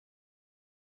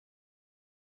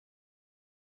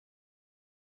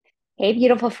Hey,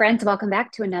 beautiful friends, welcome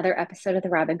back to another episode of the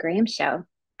Robyn Graham Show.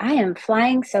 I am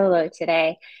flying solo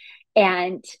today,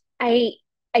 and I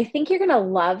I think you're going to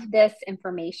love this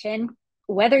information,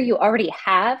 whether you already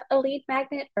have a lead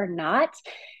magnet or not.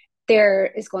 There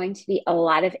is going to be a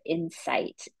lot of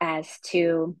insight as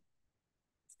to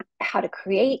how to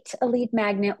create a lead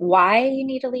magnet, why you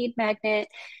need a lead magnet,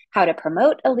 how to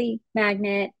promote a lead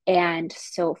magnet, and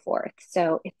so forth.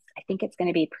 I think it's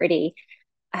going to be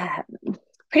um,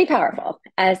 pretty powerful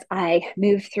as I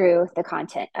move through the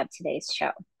content of today's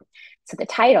show. So, the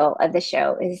title of the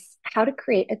show is How to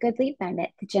Create a Good Lead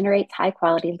Magnet That Generates High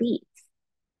Quality Leads.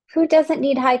 Who doesn't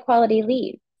need high quality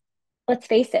leads? Let's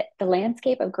face it, the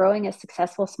landscape of growing a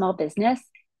successful small business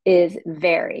is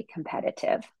very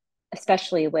competitive,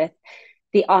 especially with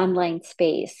the online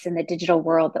space and the digital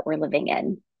world that we're living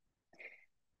in.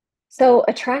 So,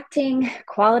 attracting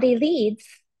quality leads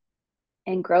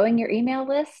and growing your email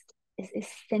list is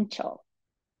essential.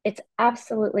 It's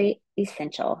absolutely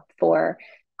essential for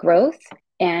growth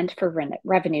and for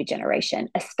revenue generation,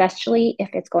 especially if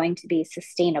it's going to be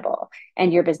sustainable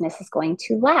and your business is going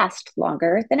to last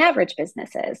longer than average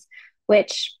businesses,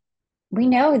 which we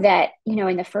know that,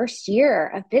 in the first year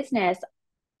of business,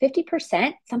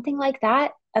 50%, something like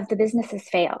that, of the businesses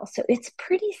fail. So it's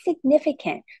pretty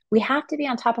significant. We have to be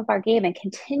on top of our game and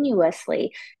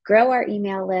continuously grow our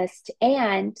email list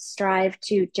and strive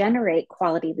to generate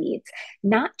quality leads,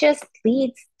 not just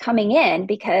leads coming in,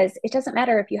 because it doesn't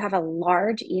matter if you have a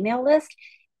large email list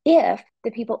if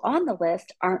the people on the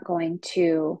list aren't going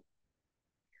to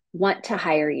want to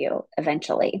hire you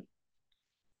eventually.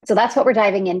 So that's what we're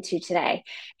diving into today.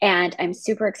 And I'm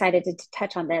super excited to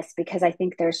touch on this because I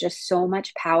think there's just so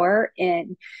much power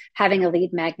in having a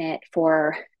lead magnet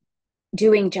for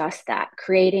doing just that,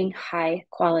 creating high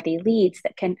quality leads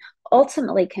that can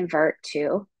ultimately convert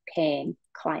to paying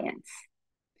clients.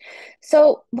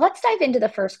 So let's dive into the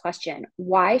first question.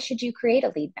 Why should you create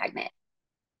a lead magnet?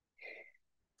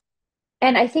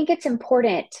 And I think it's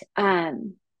important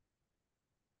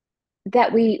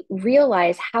that we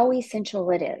realize how essential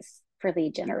it is for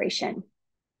lead generation.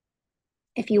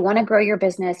 If you want to grow your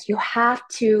business, you have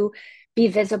to be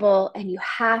visible and you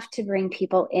have to bring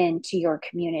people into your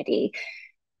community.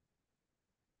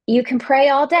 You can pray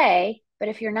all day, but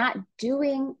if you're not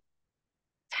doing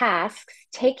tasks,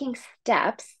 taking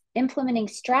steps, implementing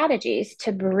strategies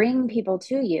to bring people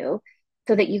to you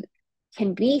so that you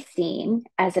can be seen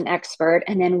as an expert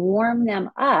and then warm them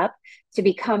up to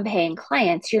become paying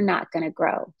clients, you're not going to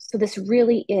grow. So this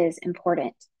really is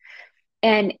important.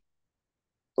 And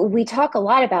we talk a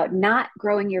lot about not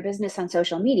growing your business on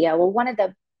social media. Well, one of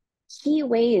the key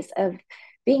ways of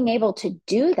being able to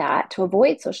do that, to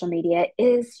avoid social media,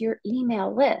 is your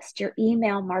email list, your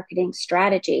email marketing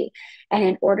strategy. And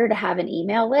in order to have an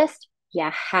email list, you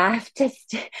have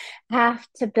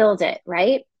to build it,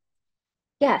 right?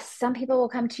 Yes, some people will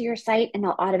come to your site and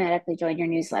they'll automatically join your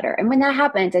newsletter. And when that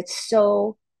happens, it's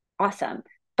so awesome.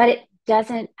 But it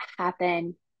doesn't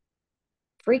happen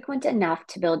frequent enough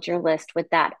to build your list with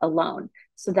that alone.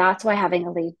 So that's why having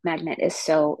a lead magnet is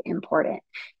so important.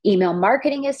 Email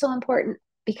marketing is so important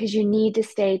because you need to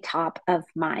stay top of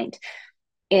mind.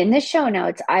 In the show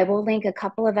notes, I will link a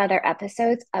couple of other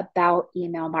episodes about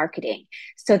email marketing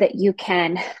so that you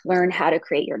can learn how to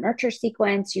create your nurture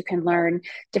sequence. You can learn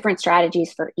different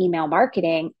strategies for email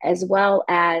marketing, as well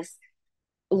as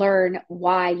learn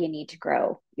why you need to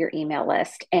grow your email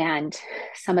list and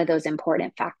some of those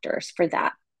important factors for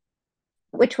that,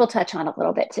 which we'll touch on a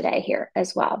little bit today here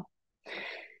as well.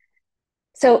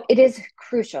 So it is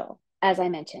crucial, as I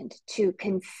mentioned, to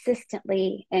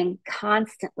consistently and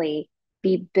constantly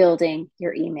be building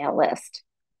your email list,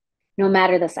 no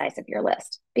matter the size of your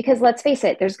list. Because let's face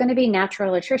it, there's going to be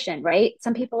natural attrition, right?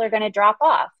 Some people are going to drop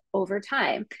off over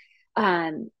time.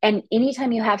 And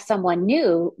anytime you have someone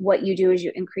new, what you do is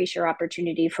you increase your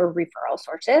opportunity for referral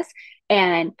sources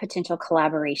and potential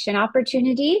collaboration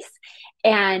opportunities,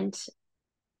 and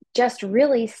just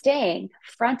really staying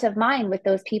front of mind with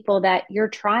those people that you're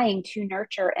trying to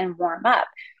nurture and warm up.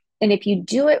 And if you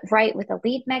do it right with a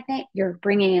lead magnet, you're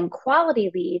bringing in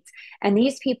quality leads, and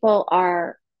these people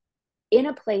are in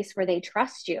a place where they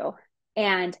trust you.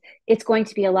 And it's going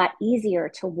to be a lot easier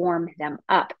to warm them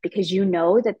up because you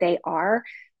know that they are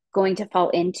going to fall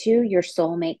into your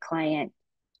soulmate client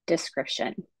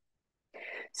description.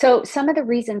 So, some of the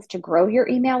reasons to grow your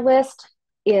email list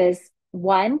is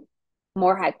one,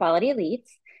 more high quality leads.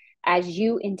 As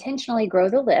you intentionally grow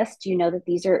the list, you know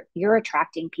that you're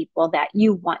attracting people that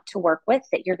you want to work with,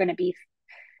 that you're going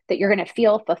to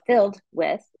feel fulfilled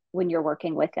with when you're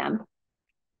working with them,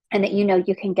 and that you know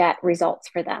you can get results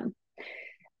for them.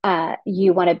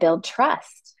 You want to build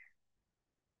trust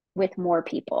with more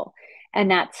people.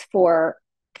 And that's for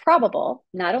probable,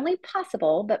 not only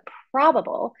possible, but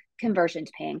probable conversion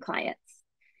to paying clients.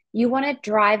 You want to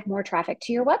drive more traffic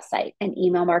to your website, and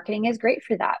email marketing is great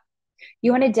for that.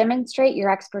 You want to demonstrate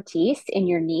your expertise in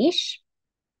your niche,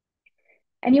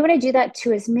 and you want to do that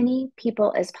to as many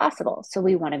people as possible. So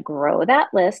we want to grow that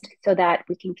list so that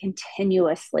we can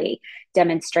continuously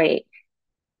demonstrate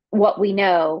what we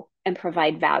know and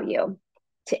provide value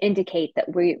to indicate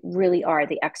that we really are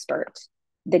the expert,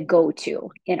 the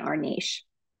go-to in our niche.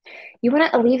 You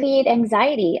want to alleviate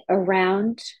anxiety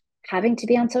around having to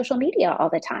be on social media all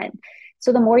the time.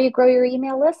 So the more you grow your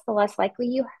email list, the less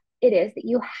likely it is that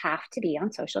you have to be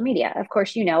on social media. Of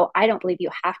course, I don't believe you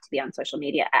have to be on social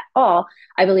media at all.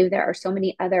 I believe there are so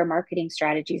many other marketing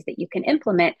strategies that you can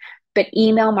implement, but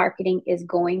email marketing is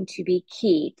going to be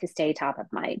key to stay top of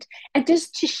mind. And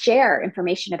just to share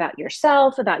information about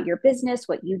yourself, about your business,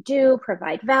 what you do,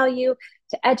 provide value,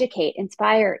 to educate,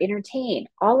 inspire, entertain,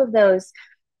 all of those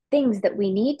things that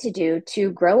we need to do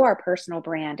to grow our personal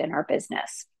brand and our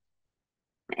business.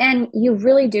 And you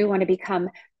really do want to become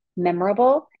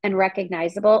memorable and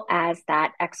recognizable as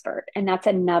that expert. And that's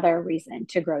another reason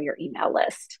to grow your email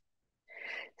list.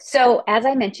 So, as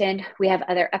I mentioned, we have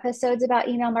other episodes about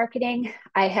email marketing.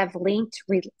 I have linked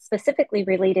specifically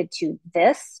related to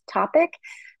this topic,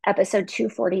 episode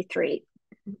 243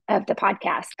 of the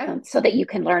podcast, so that you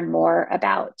can learn more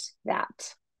about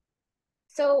that.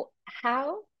 So,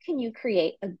 how can you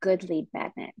create a good lead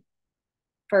magnet?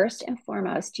 First and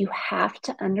foremost, you have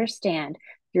to understand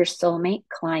your soulmate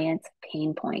clients'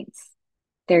 pain points,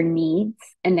 their needs,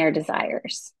 and their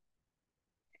desires.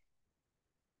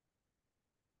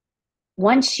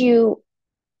 Once you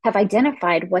have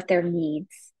identified what their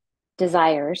needs,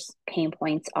 desires, pain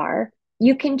points are,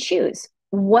 you can choose,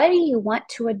 what do you want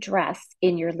to address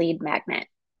in your lead magnet?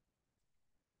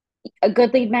 A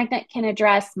good lead magnet can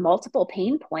address multiple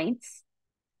pain points,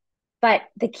 but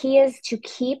the key is to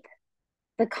keep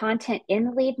the content in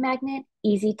the lead magnet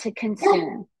easy to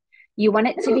consume. You want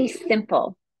it to be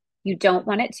simple. You don't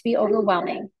want it to be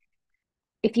overwhelming.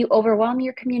 If you overwhelm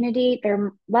your community,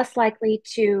 they're less likely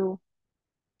to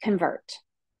convert.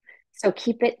 So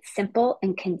keep it simple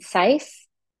and concise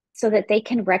so that they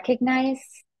can recognize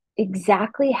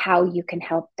exactly how you can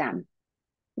help them.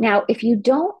 Now, if you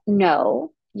don't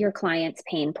know your clients'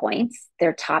 pain points,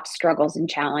 their top struggles and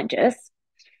challenges,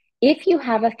 if you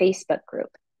have a Facebook group,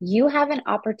 you have an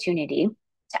opportunity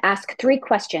to ask 3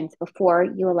 questions before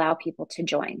you allow people to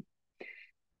join.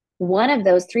 One of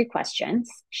those 3 questions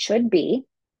should be,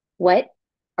 what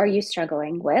are you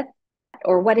struggling with?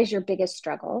 Or what is your biggest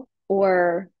struggle?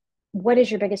 Or what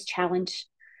is your biggest challenge?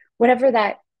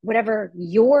 Whatever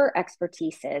your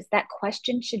expertise is, that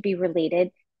question should be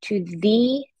related to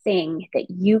the thing that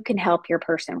you can help your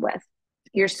person with,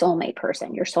 your soulmate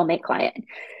person, your soulmate client.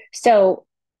 So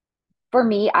for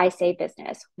me, I say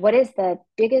business. What is the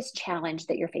biggest challenge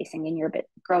that you're facing in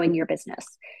growing your business?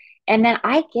 And then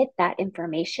I get that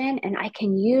information and I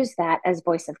can use that as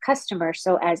voice of customer.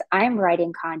 So as I'm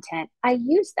writing content, I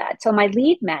use that. So my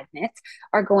lead magnets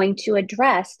are going to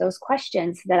address those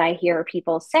questions that I hear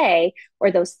people say,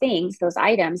 or those things, those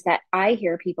items that I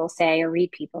hear people say or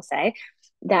read people say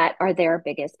that are their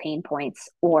biggest pain points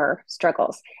or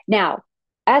struggles. Now,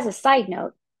 as a side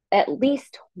note, at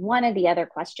least one of the other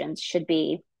questions should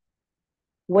be,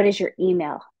 what is your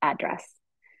email address?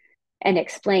 And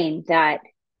explain that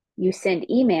you send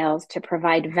emails to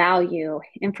provide value,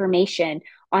 information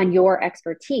on your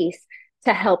expertise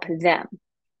to help them.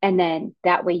 And then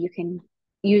that way you can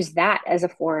use that as a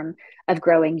form of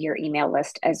growing your email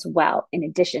list as well, in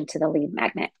addition to the lead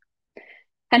magnet.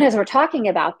 And as we're talking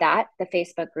about that, the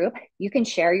Facebook group, you can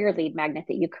share your lead magnet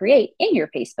that you create in your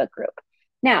Facebook group.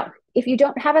 Now, if you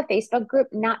don't have a Facebook group,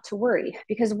 not to worry,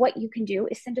 because what you can do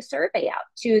is send a survey out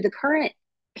to the current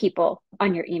people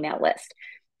on your email list.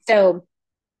 So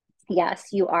yes,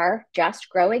 you are just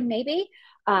growing maybe,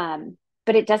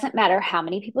 but it doesn't matter how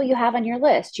many people you have on your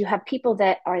list. You have people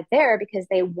that are there because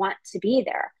they want to be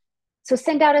there. So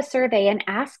send out a survey and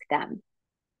ask them,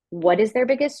 what is their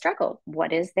biggest struggle?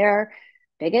 What is their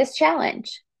biggest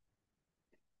challenge?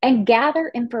 And gather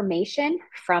information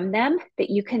from them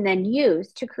that you can then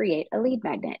use to create a lead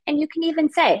magnet. And you can even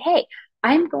say, hey,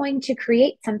 I'm going to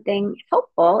create something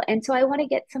helpful. And so I want to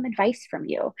get some advice from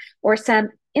you, or some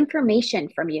information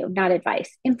from you, not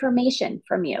advice, information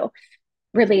from you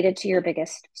related to your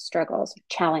biggest struggles,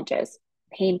 challenges,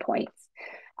 pain points,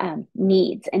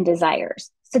 needs, and desires.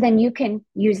 So then you can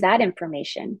use that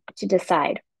information to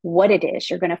decide what it is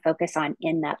you're going to focus on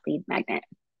in that lead magnet.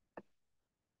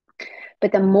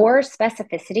 But the more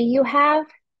specificity you have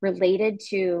related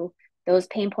to those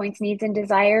pain points, needs, and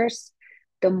desires,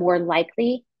 the more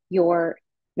likely your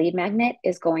lead magnet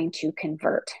is going to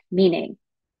convert, meaning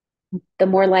the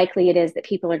more likely it is that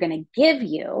people are going to give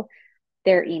you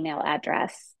their email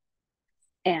address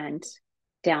and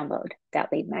download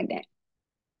that lead magnet.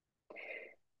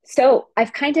 So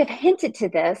I've kind of hinted to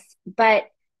this, but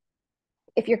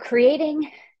if you're creating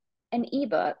an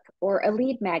ebook or a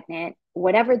lead magnet,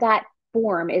 whatever that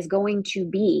form is going to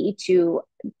be to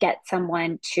get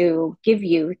someone to give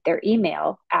you their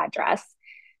email address,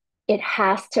 it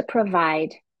has to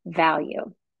provide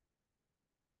value.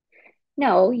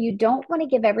 No, you don't want to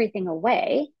give everything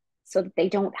away so that they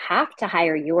don't have to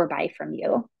hire you or buy from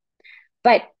you,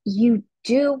 but you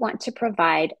do want to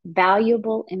provide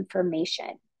valuable information.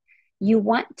 You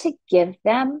want to give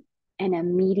them an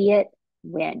immediate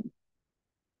win.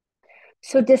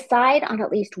 So decide on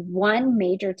at least one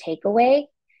major takeaway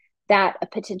that a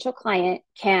potential client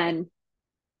can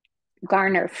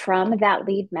garner from that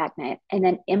lead magnet and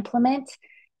then implement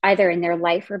either in their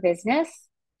life or business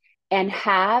and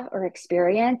have or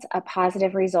experience a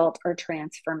positive result or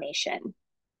transformation.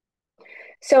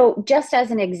 So just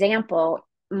as an example,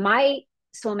 my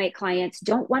soulmate clients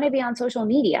don't want to be on social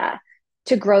media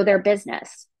to grow their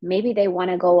business. Maybe they want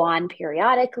to go on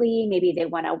periodically. Maybe they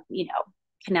want to,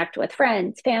 connect with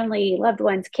friends, family, loved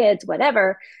ones, kids,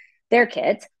 whatever, their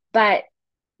kids, but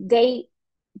they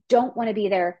don't want to be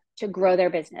there to grow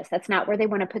their business. That's not where they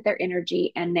want to put their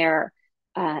energy and their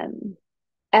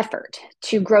effort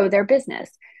to grow their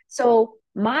business. So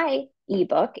my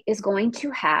ebook is going to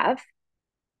have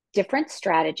different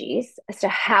strategies as to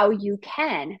how you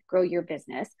can grow your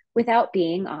business without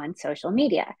being on social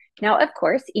media. Now, of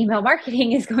course, email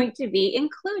marketing is going to be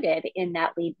included in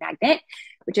that lead magnet,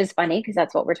 which is funny because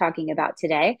that's what we're talking about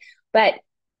today. But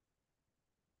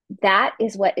that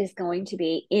is what is going to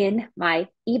be in my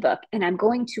ebook. And I'm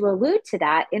going to allude to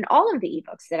that in all of the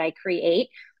ebooks that I create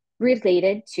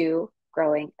related to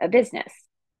growing a business.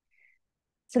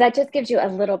 So that just gives you a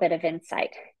little bit of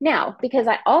insight. Now, because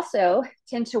I also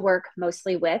tend to work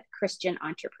mostly with Christian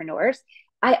entrepreneurs,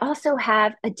 I also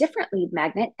have a different lead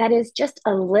magnet that is just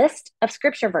a list of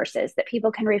scripture verses that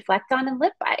people can reflect on and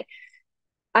live by.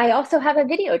 I also have a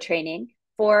video training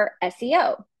for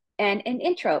SEO and an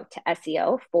intro to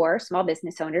SEO for small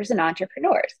business owners and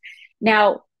entrepreneurs.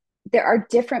 Now, there are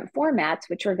different formats,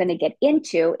 which we're going to get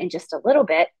into in just a little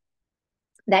bit,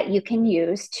 that you can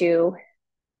use to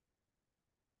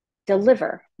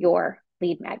deliver your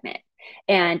lead magnet.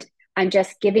 And I'm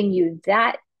just giving you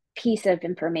that piece of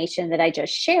information that I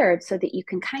just shared so that you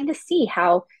can kind of see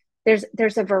how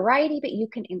there's a variety, but you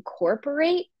can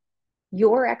incorporate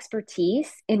your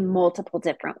expertise in multiple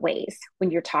different ways when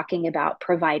you're talking about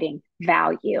providing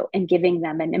value and giving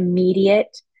them an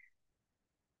immediate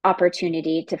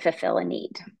opportunity to fulfill a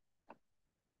need.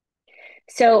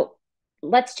 So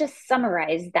let's just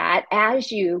summarize that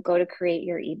as you go to create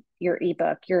your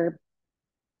ebook, your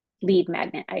lead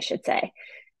magnet, I should say.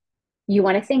 You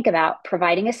want to think about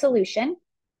providing a solution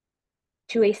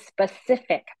to a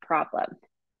specific problem.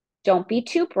 Don't be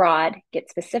too broad, get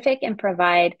specific and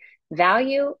provide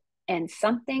value and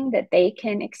something that they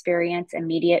can experience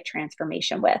immediate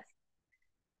transformation with.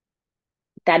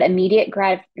 That immediate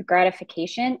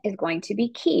gratification is going to be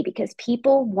key because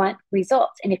people want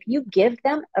results. And if you give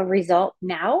them a result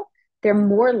now, they're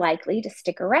more likely to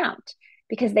stick around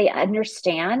because they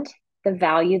understand the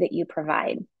value that you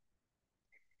provide.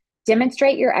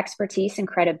 Demonstrate your expertise and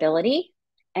credibility.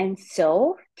 And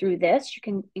so through this, you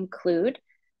can include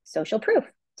social proof,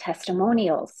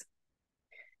 testimonials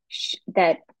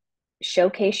that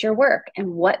showcase your work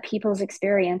and what people's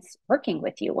experience working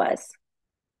with you was.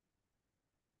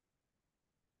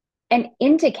 And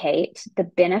indicate the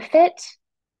benefit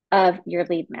of your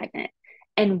lead magnet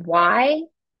and why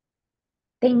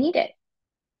they need it.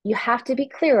 You have to be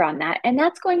clear on that. And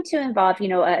that's going to involve,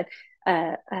 a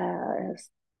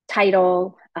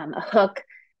title, a hook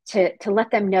to let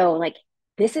them know, like,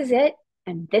 this is it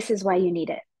and this is why you need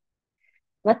it.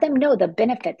 Let them know the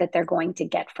benefit that they're going to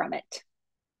get from it.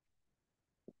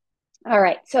 All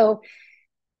right. So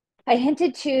I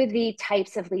hinted to the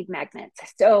types of lead magnets.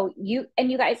 So you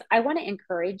guys, I want to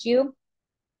encourage you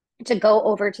to go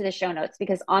over to the show notes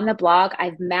because on the blog,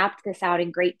 I've mapped this out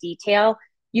in great detail.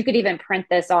 You could even print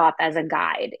this off as a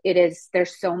guide.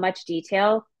 There's so much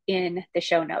detail in the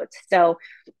show notes. So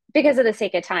because of the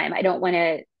sake of time, I don't want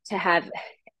to have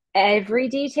every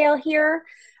detail here.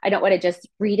 I don't want to just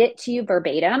read it to you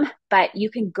verbatim, but you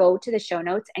can go to the show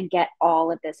notes and get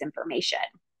all of this information.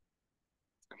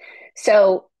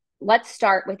 So let's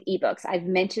start with ebooks. I've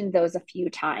mentioned those a few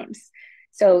times.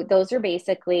 So those are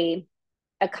basically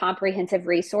a comprehensive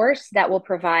resource that will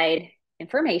provide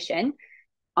information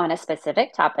on a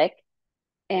specific topic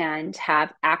and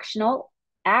have actionable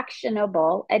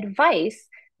advice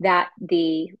that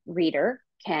the reader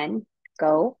can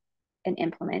go and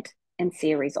implement and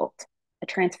see a result, a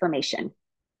transformation.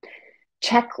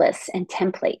 Checklists and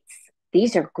templates.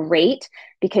 These are great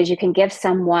because you can give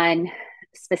someone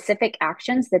specific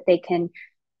actions that they can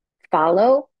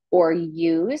follow or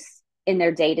use in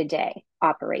their day-to-day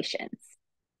operations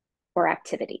or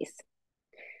activities.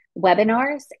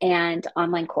 Webinars and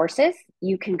online courses,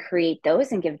 you can create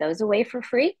those and give those away for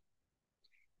free.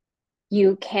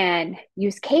 You can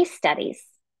use case studies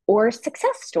or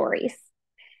success stories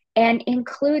and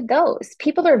include those.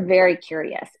 People are very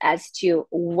curious as to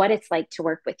what it's like to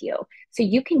work with you. So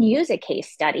you can use a case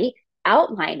study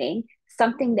outlining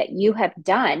something that you have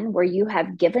done where you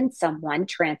have given someone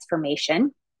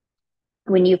transformation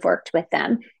when you've worked with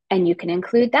them, and you can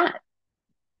include that.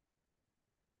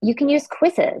 You can use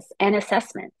quizzes and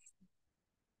assessments.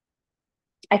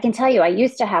 I can tell you, I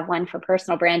used to have one for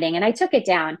personal branding and I took it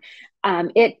down.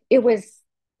 It was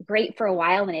great for a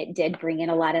while and it did bring in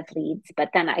a lot of leads, but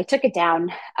then I took it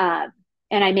down and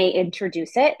I may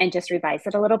introduce it and just revise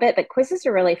it a little bit, but quizzes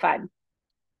are really fun.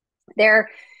 They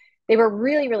were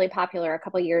really, really popular a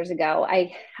couple of years ago.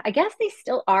 I guess they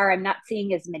still are. I'm not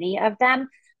seeing as many of them,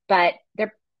 but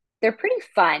they're pretty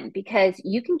fun because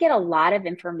you can get a lot of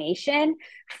information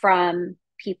from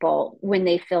people when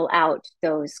they fill out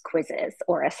those quizzes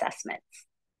or assessments.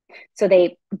 So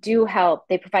they do help.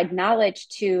 They provide knowledge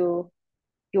to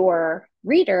your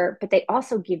reader, but they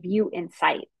also give you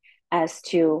insight as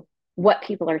to what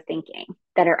people are thinking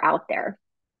that are out there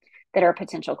that are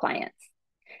potential clients.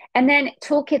 And then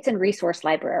toolkits and resource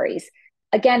libraries.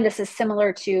 Again, this is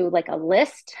similar to like a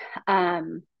list,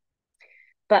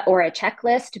 or a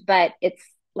checklist, but it's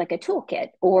like a toolkit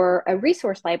or a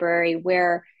resource library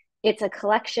where it's a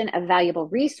collection of valuable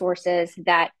resources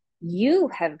that you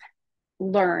have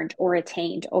learned or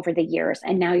attained over the years.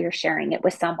 And now you're sharing it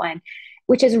with someone,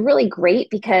 which is really great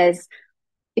because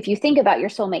if you think about your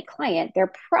soulmate client,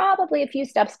 they're probably a few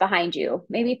steps behind you,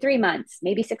 maybe 3 months,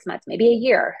 maybe 6 months, maybe a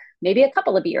year, maybe a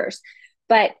couple of years,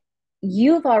 but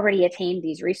you've already attained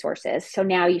these resources. So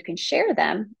now you can share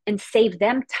them and save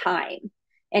them time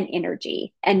and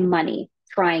energy and money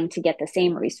trying to get the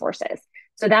same resources.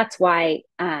 So that's why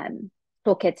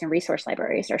toolkits and resource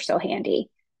libraries are so handy,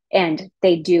 and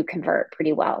they do convert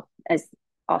pretty well as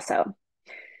also.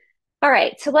 All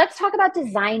right, so let's talk about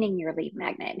designing your lead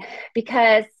magnet,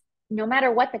 because no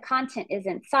matter what the content is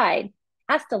inside, it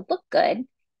has to look good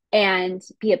and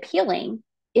be appealing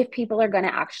if people are going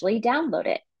to actually download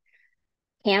it.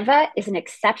 Canva is an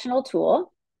exceptional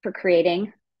tool for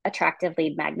creating attractive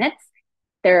lead magnets.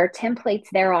 There are templates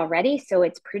there already, so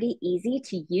it's pretty easy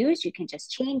to use. You can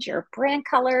just change your brand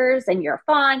colors and your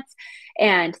fonts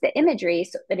and the imagery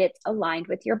so that it's aligned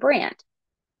with your brand,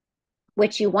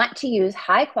 which you want to use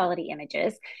high quality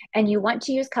images and you want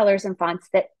to use colors and fonts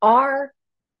that are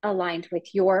aligned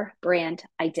with your brand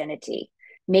identity.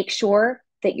 Make sure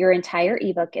that your entire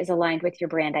ebook is aligned with your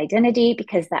brand identity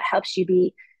because that helps you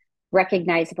be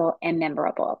recognizable and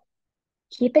memorable.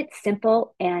 Keep it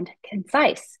simple and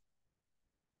concise.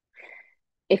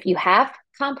 If you have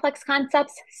complex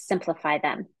concepts, simplify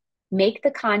them. Make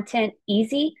the content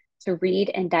easy to read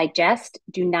and digest.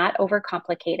 Do not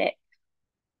overcomplicate it.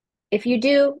 If you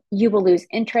do, you will lose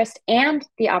interest and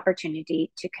the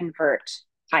opportunity to convert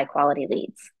high quality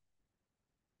leads.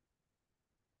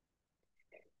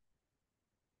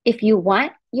 If you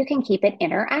want, you can keep it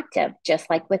interactive, just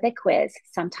like with a quiz.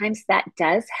 Sometimes that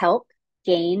does help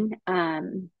gain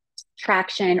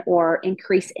traction or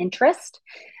increase interest.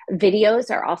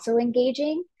 Videos are also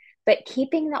engaging, but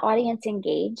keeping the audience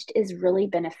engaged is really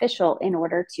beneficial in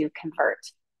order to convert.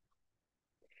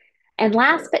 And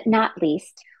last but not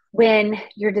least, when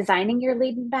you're designing your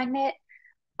lead magnet,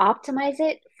 optimize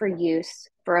it for use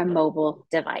for a mobile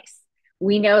device.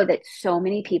 We know that so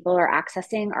many people are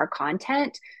accessing our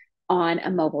content on a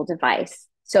mobile device.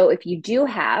 So if you do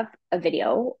have a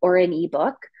video or an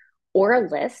ebook or a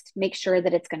list, make sure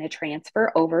that it's going to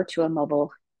transfer over to a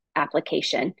mobile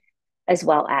application as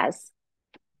well as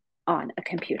on a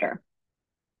computer.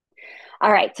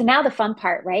 All right, so now the fun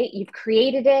part, right? You've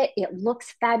created it, it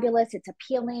looks fabulous, it's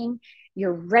appealing,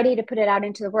 you're ready to put it out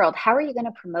into the world. How are you going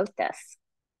to promote this?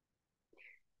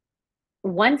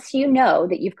 Once you know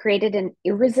that you've created an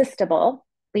irresistible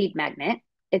lead magnet,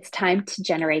 it's time to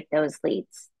generate those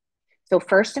leads. So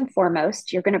first and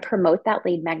foremost, you're going to promote that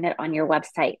lead magnet on your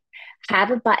website. Have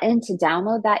a button to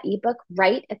download that ebook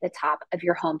right at the top of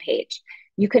your homepage.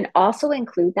 You can also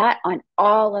include that on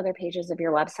all other pages of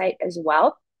your website as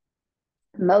well.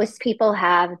 Most people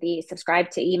have the subscribe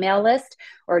to email list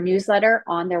or newsletter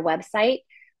on their website.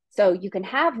 So you can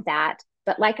have that.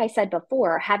 But like I said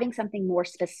before, having something more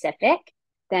specific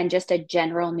than just a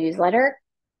general newsletter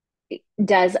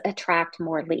does attract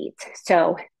more leads.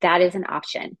 So that is an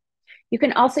option. You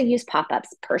can also use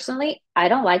pop-ups. Personally, I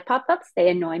don't like pop-ups. They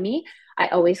annoy me. I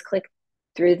always click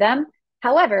through them.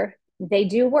 However, they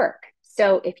do work.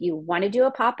 So if you want to do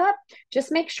a pop-up, just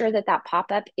make sure that that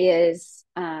pop-up is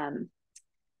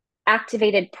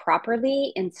activated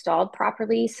properly, installed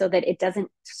properly, so that it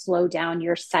doesn't slow down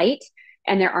your site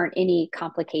and there aren't any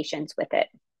complications with it.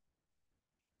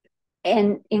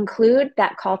 And include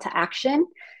that call to action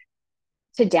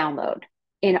to download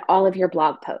in all of your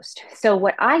blog posts. So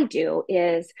what I do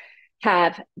is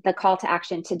have the call to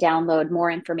action to download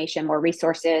more information, more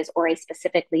resources, or a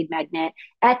specific lead magnet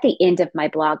at the end of my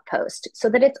blog post so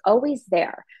that it's always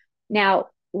there. Now,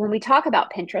 when we talk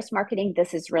about Pinterest marketing,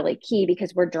 this is really key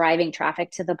because we're driving traffic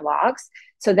to the blogs.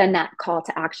 So then that call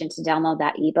to action to download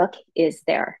that ebook is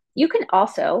there. You can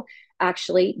also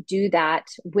actually do that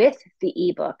with the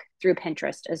ebook through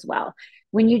Pinterest as well.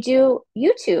 When you do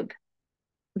YouTube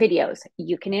videos,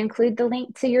 you can include the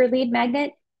link to your lead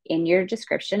magnet in your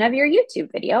description of your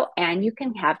YouTube video, and you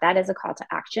can have that as a call to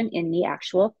action in the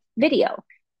actual video.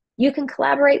 You can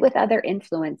collaborate with other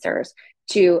influencers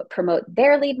to promote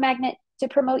their lead magnet, to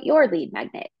promote your lead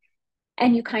magnet.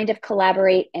 And you kind of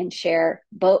collaborate and share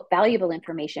both valuable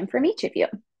information from each of you.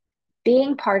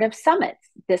 Being part of summits.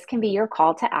 This can be your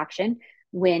call to action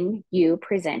when you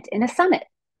present in a summit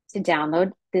to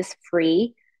download this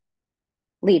free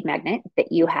lead magnet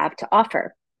that you have to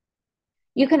offer.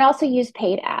 You can also use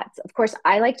paid ads. Of course,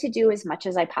 I like to do as much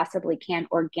as I possibly can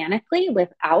organically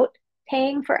without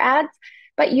paying for ads,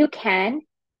 but you can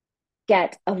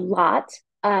get a lot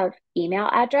of email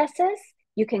addresses.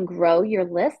 You can grow your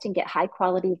list and get high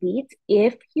quality leads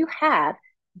if you have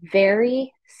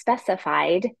very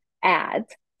specified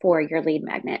ads for your lead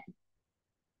magnet.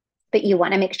 But you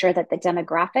want to make sure that the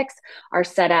demographics are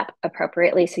set up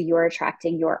appropriately so you're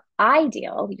attracting your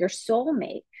ideal, your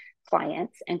soulmate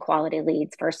clients and quality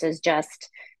leads versus just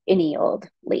any old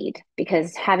lead,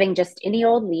 because having just any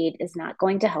old lead is not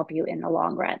going to help you in the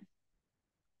long run.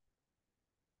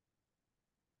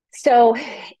 So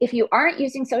if you aren't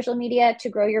using social media to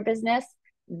grow your business,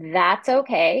 that's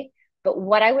okay. But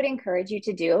what I would encourage you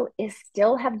to do is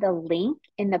still have the link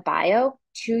in the bio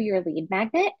to your lead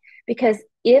magnet, because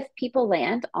if people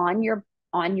land on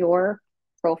your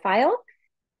profile,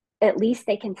 at least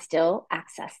they can still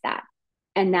access that,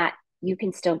 and that you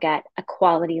can still get a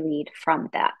quality lead from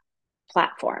that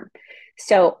platform.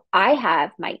 So I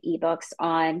have my ebooks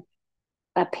on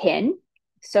a pin,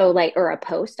 or a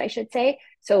post, I should say.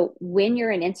 So when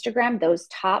you're in Instagram, those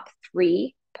top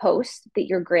 3 posts that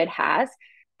your grid has,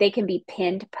 they can be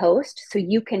pinned posts. So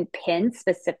you can pin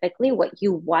specifically what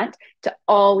you want to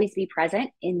always be present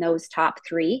in those top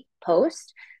 3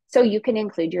 posts. So you can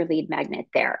include your lead magnet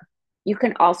there. You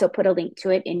can also put a link to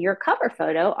it in your cover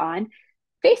photo on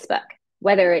Facebook,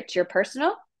 whether it's your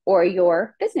personal or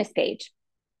your business page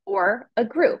or a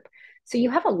group. So you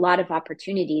have a lot of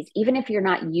opportunities, even if you're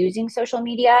not using social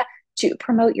media to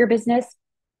promote your business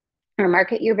or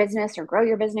market your business or grow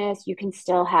your business, you can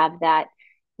still have that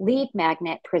lead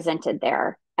magnet presented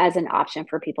there as an option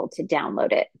for people to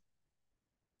download it,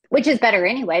 which is better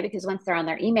anyway, because once they're on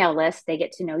their email list, they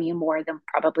get to know you more than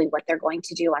probably what they're going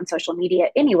to do on social media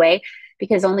anyway,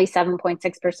 because only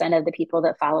 7.6% of the people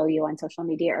that follow you on social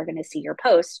media are going to see your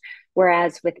post.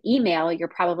 Whereas with email, you're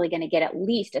probably going to get at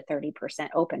least a 30%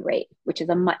 open rate, which is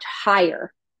a much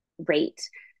higher rate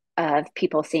of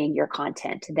people seeing your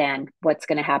content than what's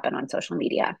going to happen on social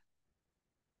media.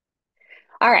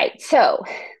 All right, so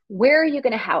where are you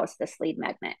going to house this lead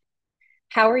magnet?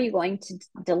 How are you going to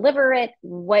deliver it?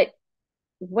 What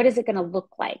is it going to look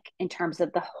like in terms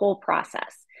of the whole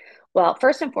process? Well,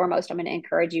 first and foremost, I'm going to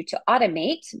encourage you to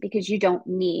automate, because you don't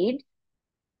need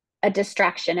a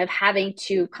distraction of having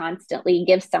to constantly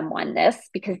give someone this,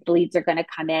 because the leads are going to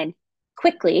come in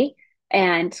quickly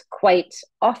and quite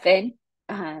often,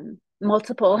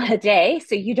 multiple a day.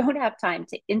 So you don't have time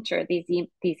to enter these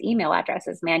email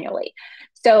addresses manually.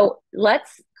 So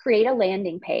let's create a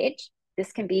landing page.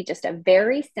 This can be just a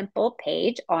very simple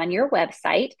page on your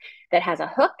website that has a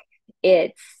hook.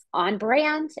 It's on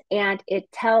brand, and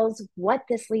it tells what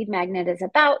this lead magnet is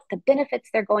about, the benefits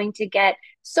they're going to get,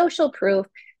 social proof,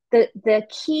 the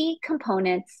key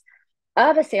components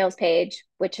of a sales page,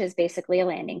 which is basically a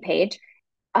landing page,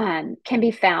 can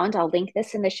be found. I'll link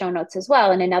this in the show notes as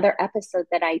well. In another episode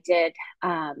that I did,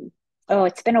 oh,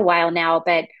 it's been a while now,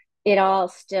 but it all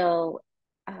still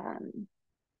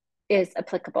is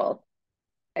applicable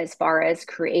as far as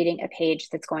creating a page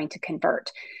that's going to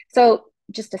convert. So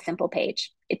just a simple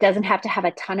page. It doesn't have to have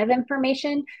a ton of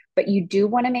information, but you do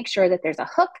want to make sure that there's a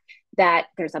hook, that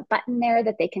there's a button there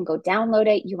that they can go download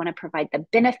it. You want to provide the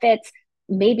benefits,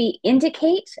 maybe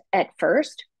indicate at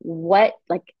first what,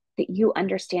 like, that you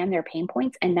understand their pain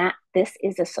points and that this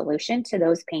is a solution to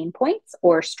those pain points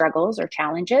or struggles or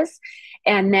challenges,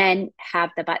 and then have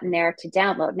the button there to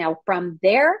download. Now, from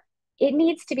there, it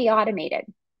needs to be automated.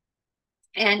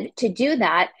 And to do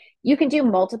that, you can do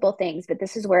multiple things, but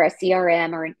this is where a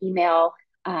CRM or an email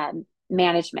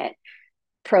management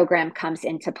program comes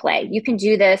into play. You can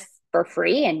do this for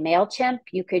free in MailChimp.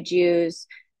 You could use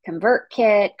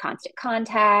ConvertKit, Constant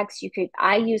Contacts.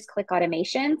 I use Click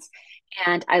Automations,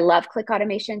 and I love Click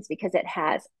Automations because it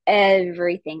has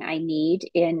everything I need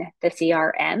in the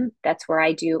CRM. That's where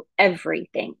I do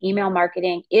everything. Email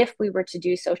marketing. If we were to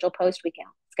do social posts, we can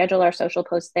schedule our social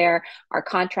posts there, our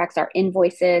contracts, our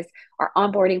invoices, our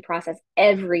onboarding process,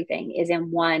 everything is in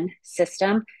one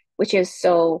system, which is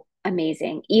so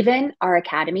amazing. Even our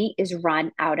academy is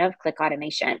run out of Click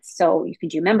Automations. So you can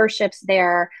do memberships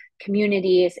there,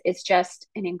 communities. It's just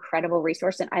an incredible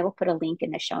resource. And I will put a link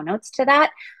in the show notes to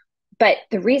that. But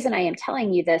the reason I am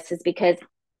telling you this is because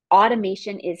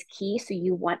automation is key. So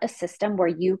you want a system where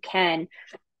you can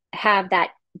have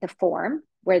the form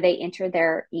where they enter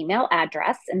their email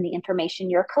address and the information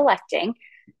you're collecting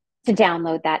to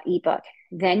download that ebook.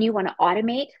 Then you want to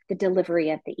automate the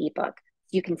delivery of the ebook.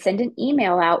 You can send an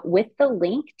email out with the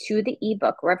link to the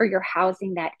ebook, wherever you're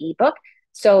housing that ebook.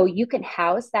 So you can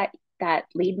house that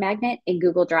lead magnet in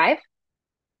Google Drive.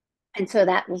 And so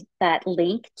that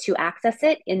link to access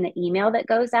it in the email that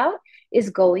goes out is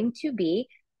going to be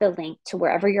the link to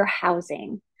wherever you're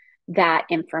housing that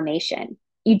information.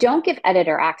 You don't give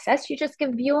editor access, you just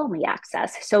give view only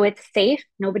access. So it's safe,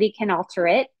 nobody can alter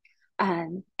it.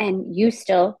 And you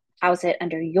still house it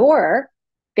under your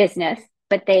business,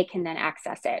 but they can then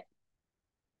access it.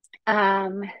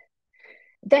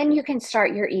 Then you can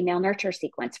start your email nurture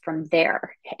sequence from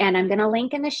there. And I'm going to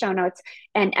link in the show notes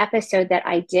an episode that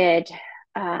I did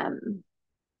a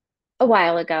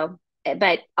while ago,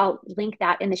 but I'll link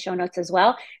that in the show notes as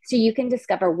well. So you can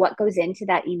discover what goes into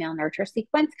that email nurture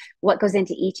sequence, what goes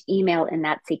into each email in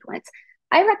that sequence.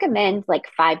 I recommend like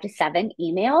 5 to 7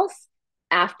 emails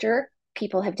after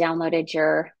people have downloaded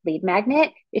your lead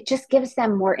magnet. It just gives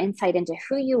them more insight into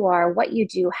who you are, what you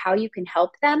do, how you can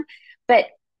help them, but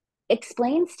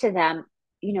explains to them,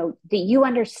 that you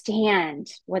understand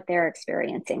what they're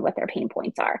experiencing, what their pain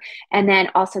points are, and then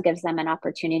also gives them an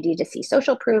opportunity to see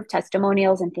social proof,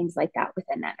 testimonials, and things like that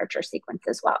within that nurture sequence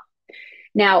as well.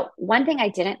 Now, one thing I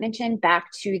didn't mention, back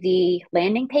to the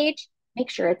landing page, make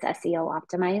sure it's SEO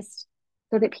optimized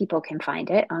so that people can find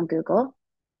it on Google,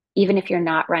 even if you're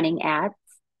not running ads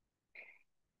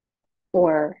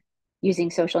or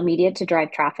using social media to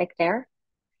drive traffic there.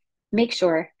 Make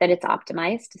sure that it's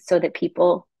optimized so that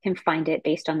people can find it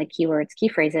based on the keywords, key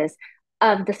phrases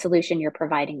of the solution you're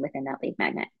providing within that lead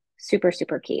magnet. Super,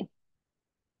 super key.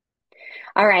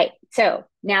 All right, so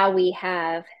now we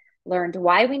have learned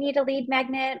why we need a lead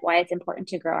magnet, why it's important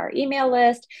to grow our email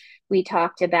list. We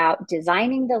talked about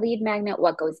designing the lead magnet,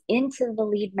 what goes into the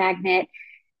lead magnet,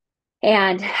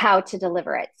 and how to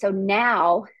deliver it. So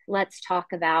now let's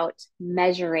talk about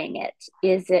measuring it.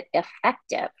 Is it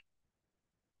effective?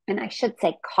 And I should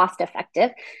say cost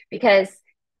effective, because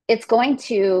it's going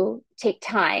to take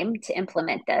time to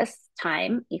implement this.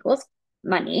 Time equals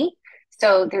money.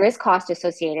 So there is cost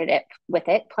associated with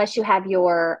it. Plus you have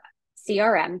your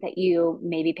CRM that you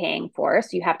may be paying for. So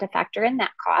you have to factor in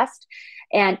that cost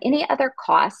and any other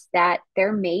costs that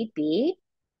there may be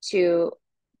to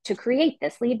create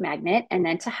this lead magnet and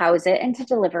then to house it and to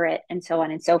deliver it and so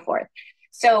on and so forth.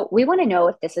 So we want to know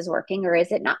if this is working or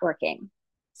is it not working.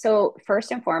 So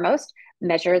first and foremost,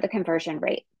 measure the conversion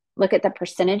rate. Look at the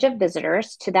percentage of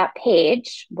visitors to that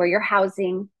page where you're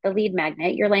housing the lead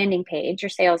magnet, your landing page, your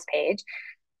sales page.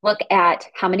 Look at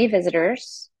how many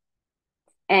visitors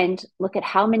and look at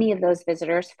how many of those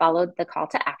visitors followed the call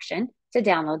to action to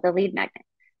download the lead magnet.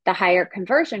 The higher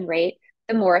conversion rate,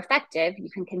 the more effective you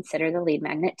can consider the lead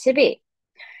magnet to be.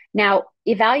 Now,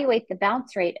 evaluate the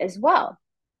bounce rate as well.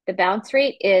 The bounce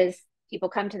rate is people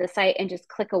come to the site and just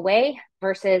click away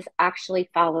versus actually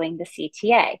following the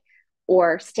CTA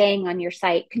or staying on your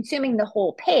site, consuming the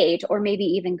whole page, or maybe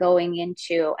even going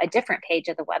into a different page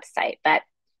of the website. But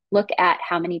look at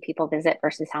how many people visit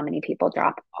versus how many people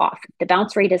drop off. If the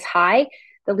bounce rate is high,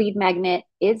 the lead magnet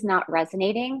is not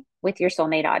resonating with your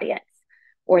soulmate audience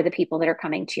or the people that are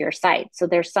coming to your site. So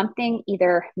there's something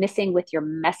either missing with your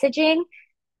messaging,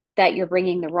 that you're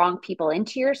bringing the wrong people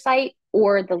into your site,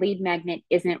 or the lead magnet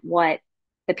isn't what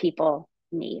the people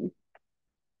need.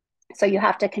 So you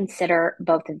have to consider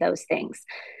both of those things.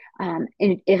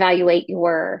 Evaluate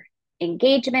your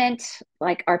engagement.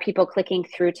 Like, are people clicking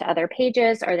through to other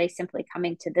pages? Are they simply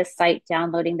coming to this site,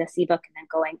 downloading this ebook, and then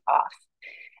going off?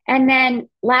 And then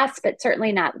last but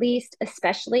certainly not least,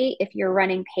 especially if you're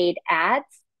running paid ads,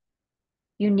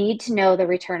 you need to know the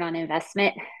return on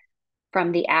investment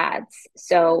from the ads.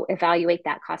 So evaluate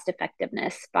that cost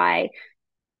effectiveness by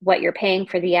what you're paying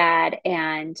for the ad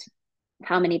and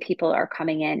how many people are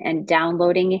coming in and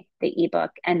downloading the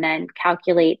ebook, and then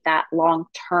calculate that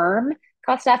long-term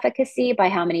cost efficacy by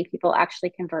how many people actually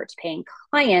convert to paying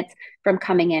clients from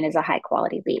coming in as a high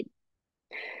quality lead.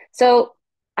 So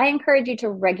I encourage you to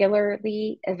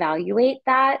regularly evaluate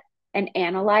that and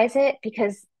analyze it,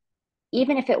 because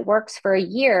even if it works for a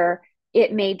year,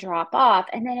 it may drop off,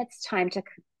 and then it's time to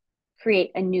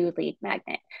create a new lead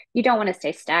magnet. You don't want to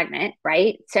stay stagnant,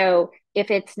 right? So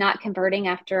if it's not converting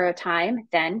after a time,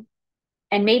 then,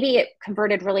 and maybe it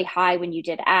converted really high when you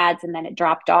did ads and then it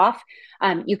dropped off,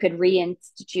 you could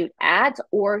reinstitute ads,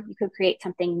 or you could create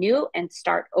something new and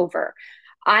start over.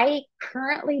 I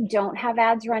currently don't have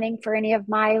ads running for any of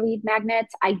my lead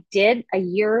magnets. I did a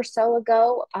year or so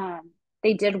ago.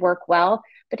 They did work well,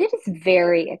 but it is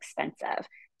very expensive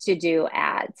to do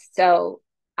ads. So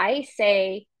I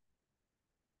say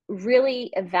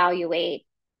really evaluate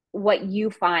what you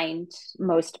find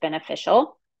most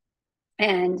beneficial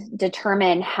and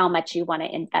determine how much you want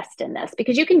to invest in this,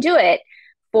 because you can do it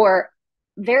for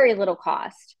very little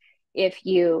cost if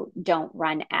you don't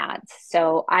run ads.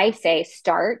 So I say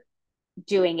start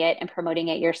doing it and promoting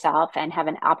it yourself, and have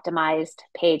an optimized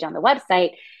page on the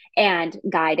website and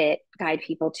guide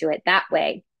people to it that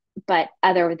way. But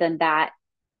other than that,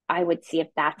 I would see if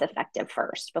that's effective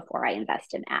first before I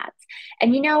invest in ads.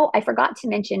 And I forgot to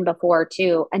mention before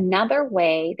too, another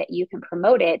way that you can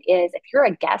promote it is, if you're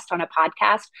a guest on a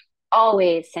podcast,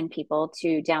 always send people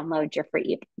to download your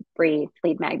free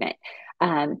lead magnet.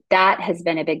 That has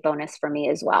been a big bonus for me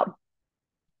as well.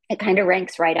 It kind of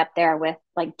ranks right up there with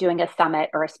like doing a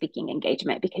summit or a speaking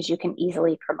engagement, because you can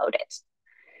easily promote it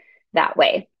that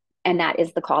way. And that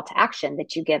is the call to action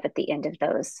that you give at the end of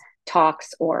those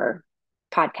talks or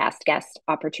podcast guest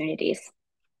opportunities.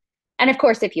 And of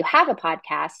course, if you have a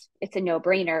podcast, it's a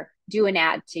no-brainer. Do an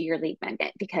ad to your lead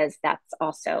magnet, because that's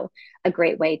also a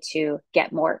great way to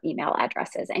get more email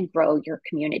addresses and grow your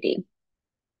community.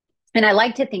 And I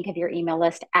like to think of your email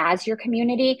list as your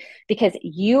community, because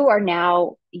you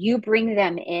bring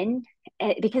them in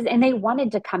and they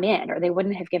wanted to come in, or they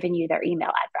wouldn't have given you their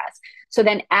email address. So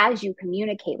then as you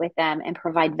communicate with them and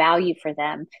provide value for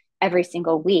them every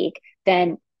single week,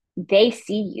 then they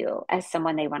see you as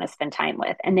someone they want to spend time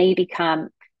with, and they become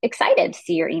excited to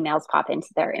see your emails pop into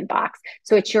their inbox.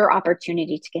 So it's your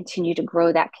opportunity to continue to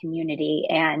grow that community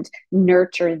and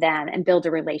nurture them and build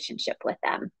a relationship with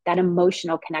them, that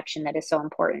emotional connection that is so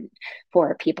important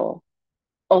for people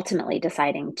ultimately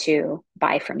deciding to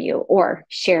buy from you or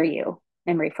share you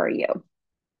and refer you.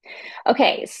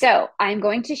 Okay, so I'm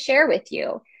going to share with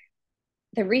you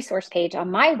the resource page on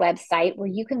my website where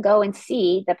you can go and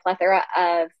see the plethora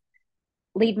of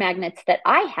lead magnets that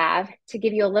I have, to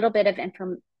give you a little bit of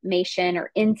information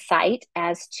or insight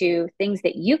as to things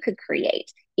that you could create.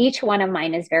 Each one of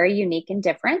mine is very unique and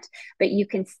different, but you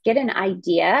can get an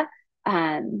idea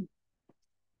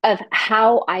of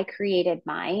how I created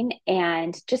mine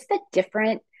and just the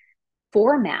different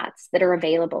formats that are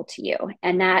available to you.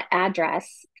 And that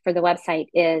address for the website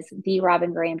is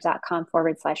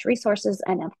therobyngraham.com/resources.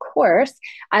 And of course,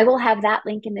 I will have that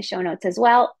link in the show notes as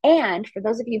well. And for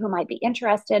those of you who might be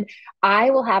interested, I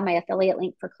will have my affiliate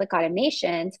link for Click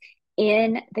Automations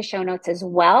in the show notes as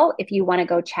well, if you want to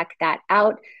go check that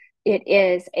out. It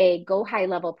is a Go High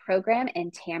Level program,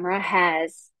 and Tamara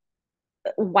has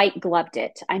white gloved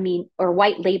it, or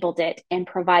white labeled it, and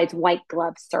provides white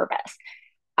glove service.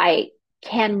 I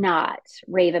cannot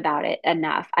rave about it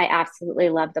enough. I absolutely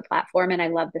love the platform, and I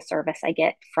love the service I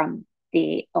get from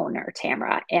the owner,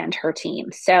 Tamara, and her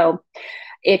team. So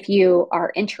if you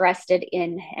are interested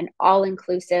in an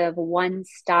all-inclusive,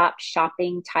 one-stop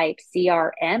shopping type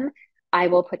CRM, I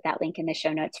will put that link in the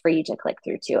show notes for you to click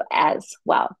through to as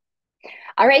well.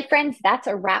 All right, friends, that's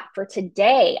a wrap for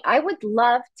today. I would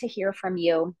love to hear from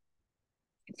you.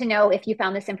 to know if you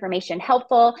found this information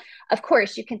helpful. Of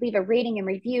course, you can leave a rating and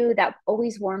review. That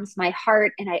always warms my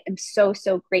heart, and I am so,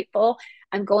 so grateful.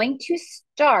 I'm going to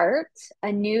start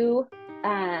a new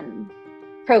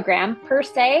program, per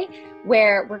se,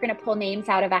 where we're going to pull names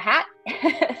out of a hat.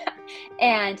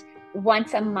 And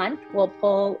once a month, we'll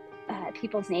pull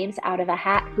people's names out of a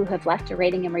hat who have left a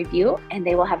rating and review, and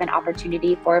they will have an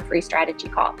opportunity for a free strategy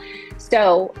call.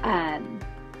 So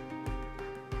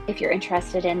if you're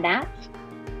interested in that,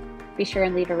 be sure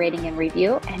and leave a rating and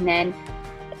review, and then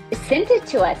send it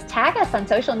to us. Tag us on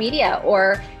social media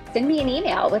or send me an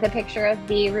email with a picture of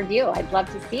the review. I'd love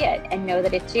to see it and know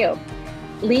that it's you.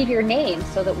 Leave your name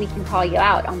so that we can call you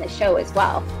out on the show as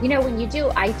well. You know, when you do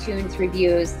iTunes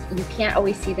reviews, you can't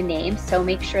always see the name, so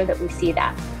make sure that we see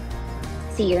that.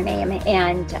 See your name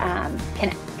and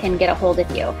can get a hold of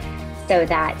you so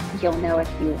that you'll know if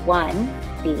you won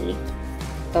the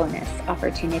bonus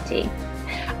opportunity.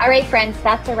 All right, friends,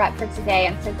 that's a wrap for today.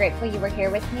 I'm so grateful you were here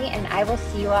with me, and I will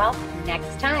see you all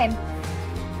next time.